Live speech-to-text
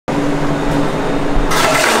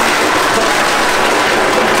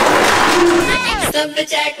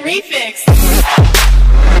Lumberjack Refix.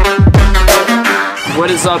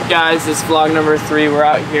 What is up, guys? This is vlog number 3. We're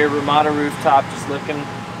out here, Ramada rooftop, just looking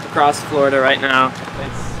across Florida right now.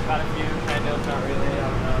 It's got a view, kind of, not really.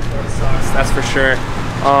 I don't know. Florida sucks, that's for sure.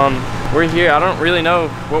 We're here. I don't really know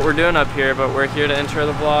what we're doing up here, but we're here to intro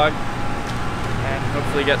the vlog and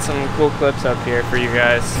hopefully get some cool clips up here for you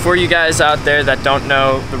guys. For you guys out there that don't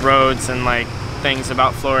know the roads and like things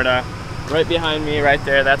about Florida, right behind me, right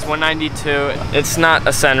there, that's 192. It's not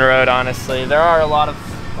a Sen road, honestly. There are a lot of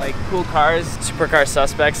like cool cars, supercar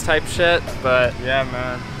suspects type shit, but yeah,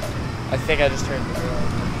 man. I think I just turned the road.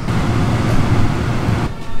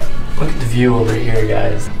 Look at the view over here,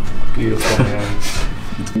 guys. Beautiful, man.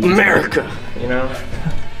 America, you know?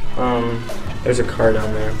 There's a car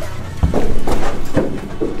down there.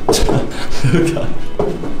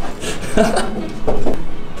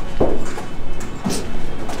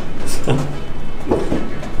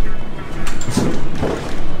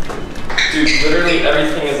 Dude, literally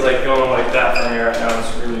everything is like going like that from here right now.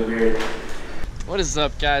 It's really weird. What is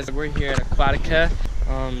up, guys? We're here at Aquatica,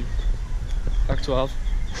 Park 12.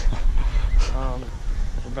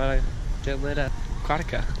 We're about to get lit at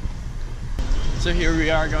Aquatica. So here we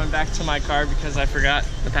are going back to my car because I forgot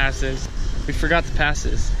the passes. We forgot the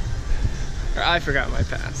passes. Or I forgot my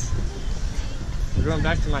pass. We're going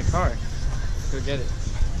back to my car. Go get it.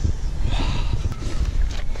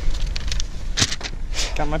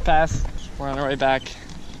 Got my pass. We're on our way back.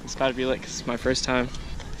 It's about to be lit because it's my first time.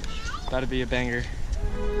 It's about to be a banger.